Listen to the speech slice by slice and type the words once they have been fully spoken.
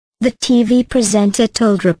The TV presenter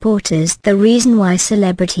told reporters the reason why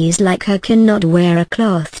celebrities like her cannot wear a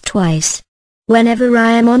cloth twice. Whenever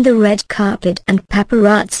I am on the red carpet and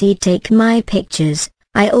paparazzi take my pictures,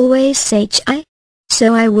 I always say chei.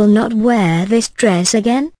 So I will not wear this dress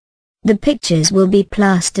again? The pictures will be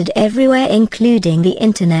plastered everywhere, including the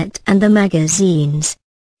internet and the magazines.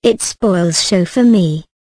 It spoils show for me.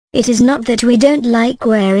 It is not that we don't like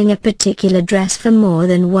wearing a particular dress for more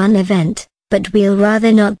than one event, but we'll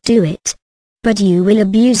rather not do it. But you will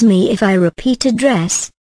abuse me if I repeat a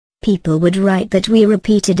dress. People would write that we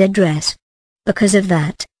repeated a dress. Because of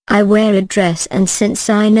that, I wear a dress, and since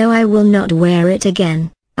I know I will not wear it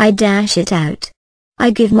again, I dash it out.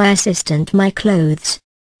 I give my assistant my clothes.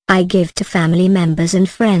 I give to family members and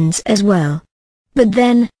friends as well. But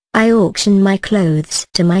then, I auction my clothes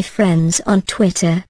to my friends on Twitter.